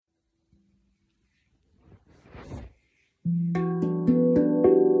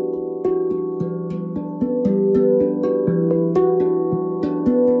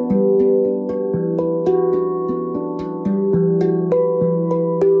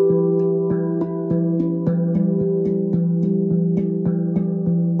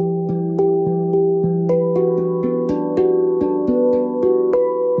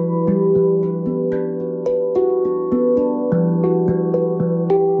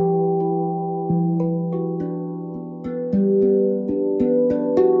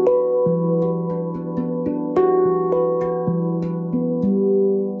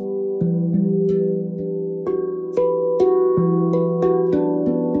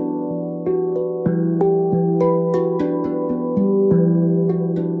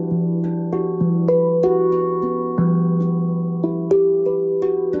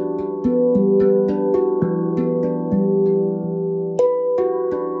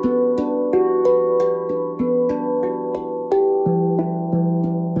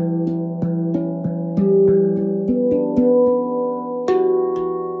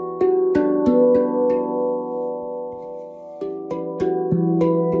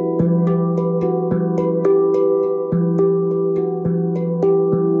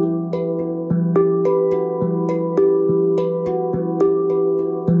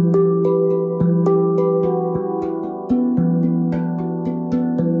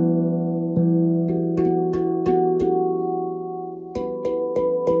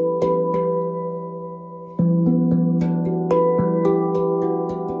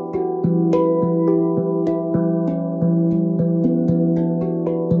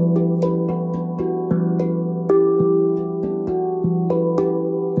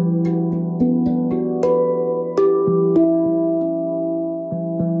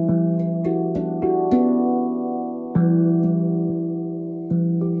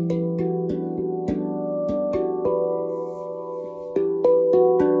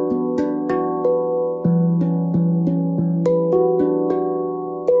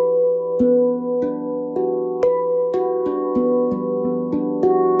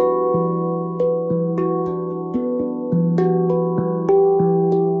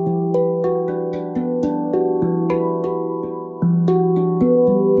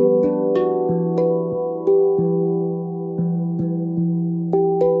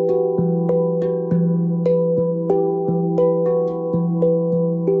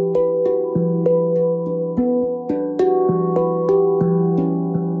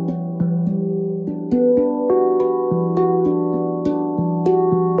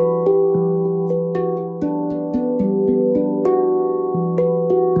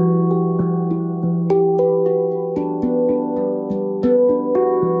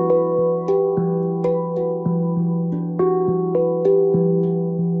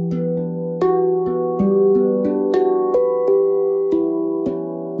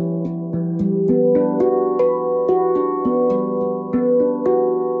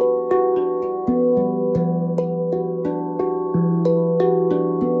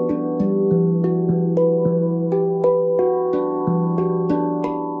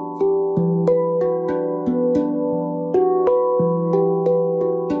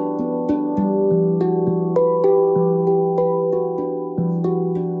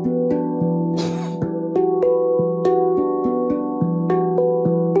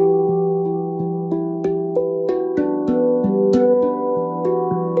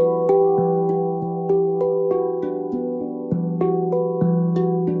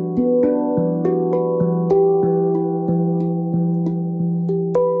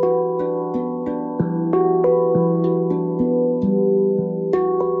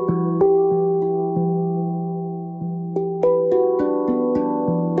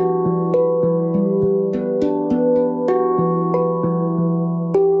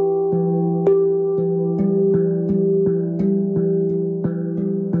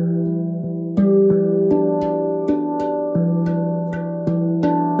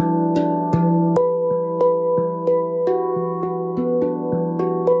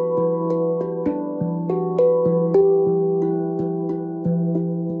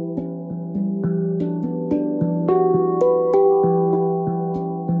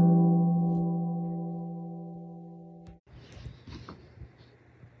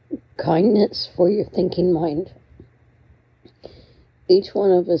Kindness for your thinking mind. Each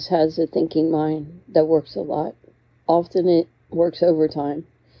one of us has a thinking mind that works a lot. Often it works overtime.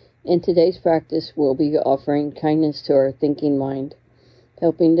 In today's practice, we'll be offering kindness to our thinking mind,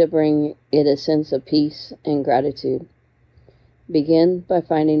 helping to bring it a sense of peace and gratitude. Begin by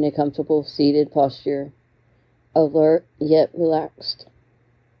finding a comfortable seated posture, alert yet relaxed.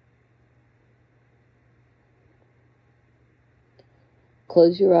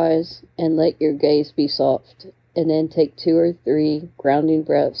 Close your eyes and let your gaze be soft, and then take 2 or 3 grounding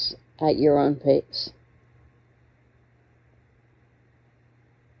breaths at your own pace.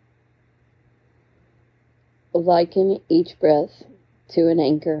 Liken each breath to an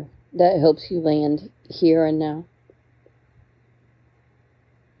anchor that helps you land here and now.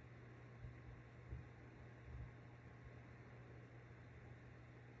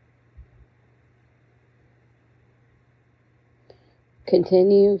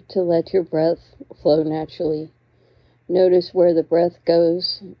 Continue to let your breath flow naturally. Notice where the breath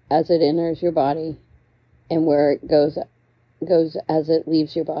goes as it enters your body and where it goes as it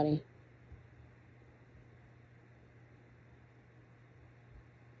leaves your body.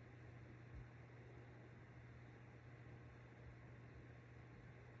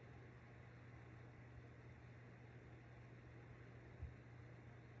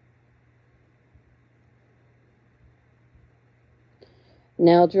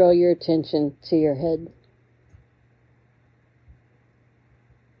 Now draw your attention to your head.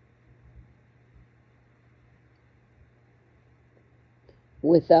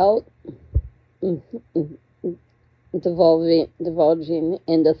 Without divulging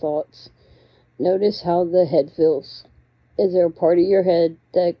into thoughts, notice how the head feels. Is there a part of your head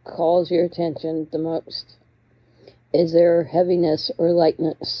that calls your attention the most? Is there heaviness or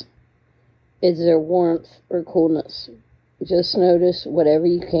lightness? Is there warmth or coolness? Just notice whatever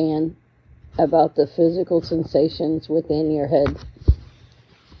you can about the physical sensations within your head.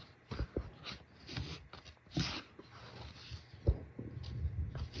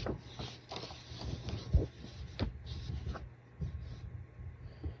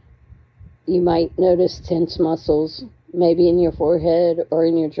 You might notice tense muscles, maybe in your forehead or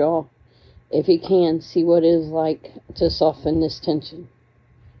in your jaw. If you can, see what it is like to soften this tension.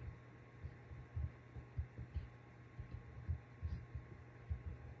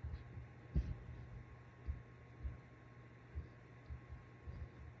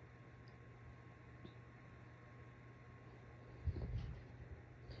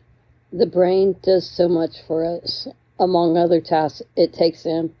 The brain does so much for us. Among other tasks, it takes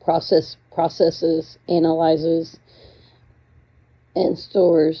in, processes, analyzes, and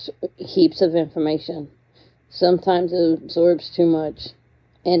stores heaps of information. Sometimes it absorbs too much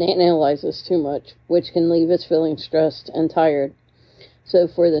and analyzes too much, which can leave us feeling stressed and tired. So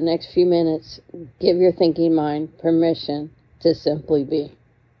for the next few minutes, give your thinking mind permission to simply be.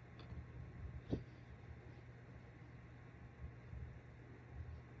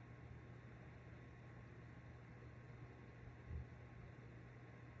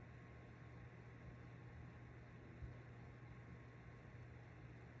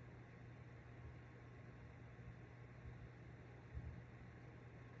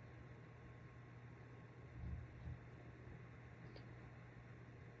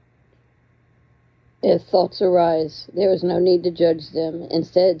 If thoughts arise, there is no need to judge them.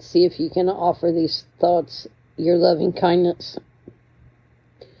 Instead, see if you can offer these thoughts your loving kindness,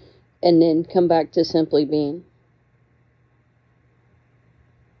 and then come back to simply being.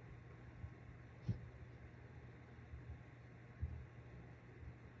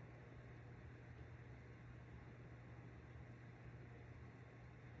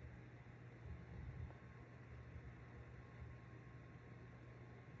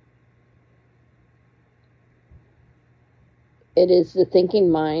 It is the thinking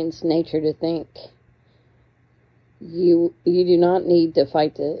mind's nature to think. You do not need to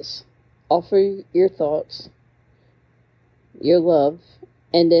fight this. Offer your thoughts, your love,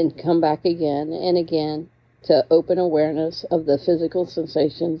 and then come back again and again to open awareness of the physical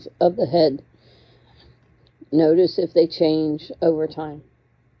sensations of the head. Notice if they change over time.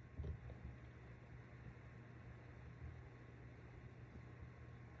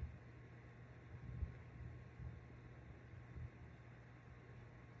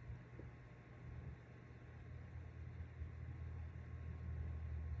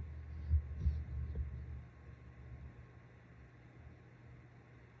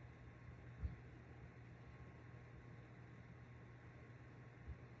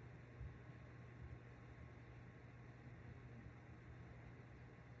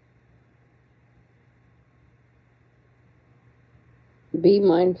 Be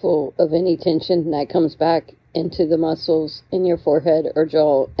mindful of any tension that comes back into the muscles in your forehead or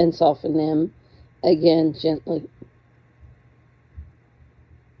jaw and soften them again gently.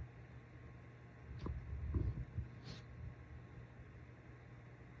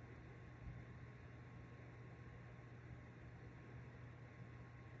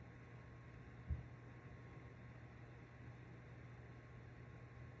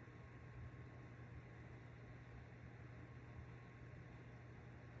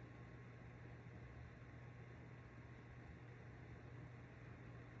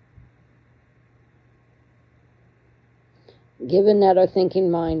 Given that our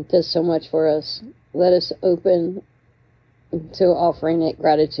thinking mind does so much for us, let us open to offering it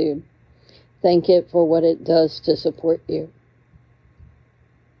gratitude. Thank it for what it does to support you.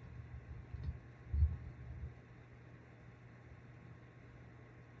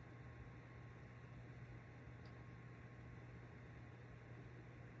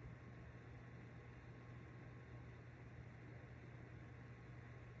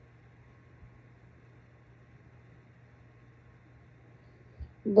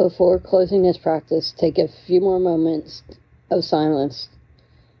 Before closing this practice, take a few more moments of silence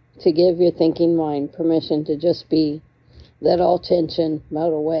to give your thinking mind permission to just be. Let all tension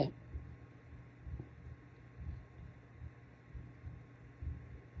melt away.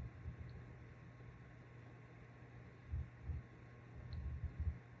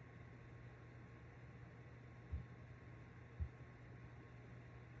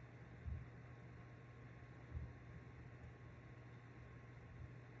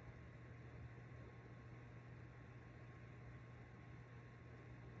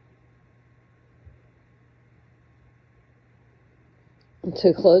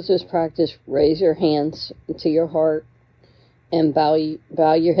 To close this practice, raise your hands to your heart and bow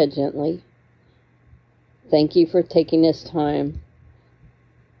your head gently. Thank you for taking this time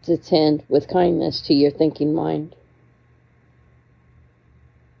to tend with kindness to your thinking mind.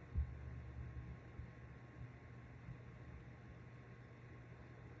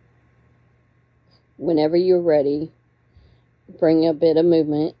 Whenever you're ready, bring a bit of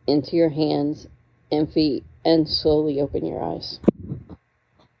movement into your hands and feet and slowly open your eyes.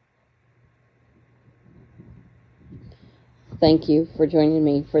 Thank you for joining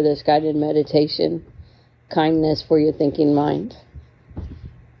me for this guided meditation, kindness for your thinking mind.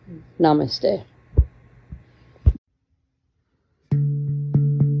 Namaste.